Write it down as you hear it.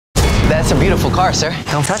That's a beautiful car, sir.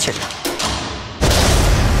 Don't touch it.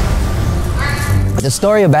 The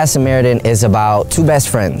story of Bad Samaritan is about two best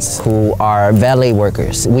friends who are valet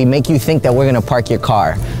workers. We make you think that we're gonna park your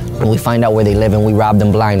car. When we find out where they live and we rob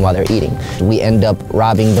them blind while they're eating. We end up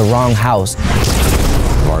robbing the wrong house.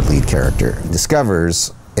 Our lead character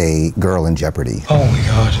discovers a girl in jeopardy. Oh my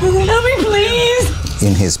God. Help me, please!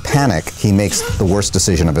 In his panic, he makes the worst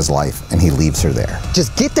decision of his life and he leaves her there.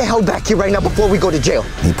 Just get the hell back here right now before we go to jail.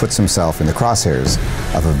 He puts himself in the crosshairs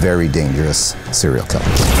of a very dangerous serial killer.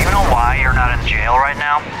 Do you know why you're not in jail right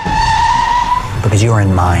now? Because you're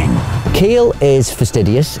in mine. Cale is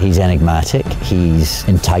fastidious, he's enigmatic, he's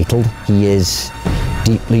entitled, he is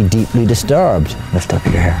deeply, deeply disturbed. Lift up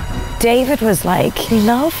your hair. David was like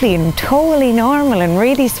lovely and totally normal and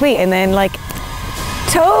really sweet, and then like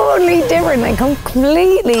totally different, like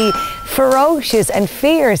completely ferocious and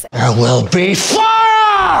fierce. There will be fire!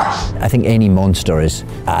 I think any monster is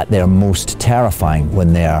at their most terrifying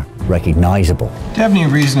when they're recognizable. Do you have any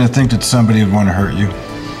reason to think that somebody would want to hurt you?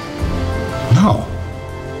 No.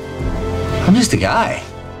 I'm just a guy.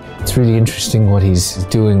 It's really interesting what he's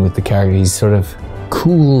doing with the character. He's sort of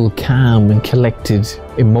cool, calm, and collected,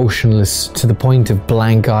 emotionless to the point of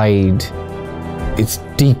blank-eyed. It's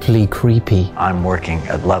deeply creepy. I'm working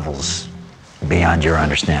at levels beyond your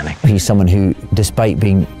understanding. He's someone who, despite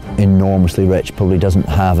being enormously rich, probably doesn't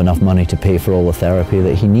have enough money to pay for all the therapy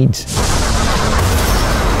that he needs.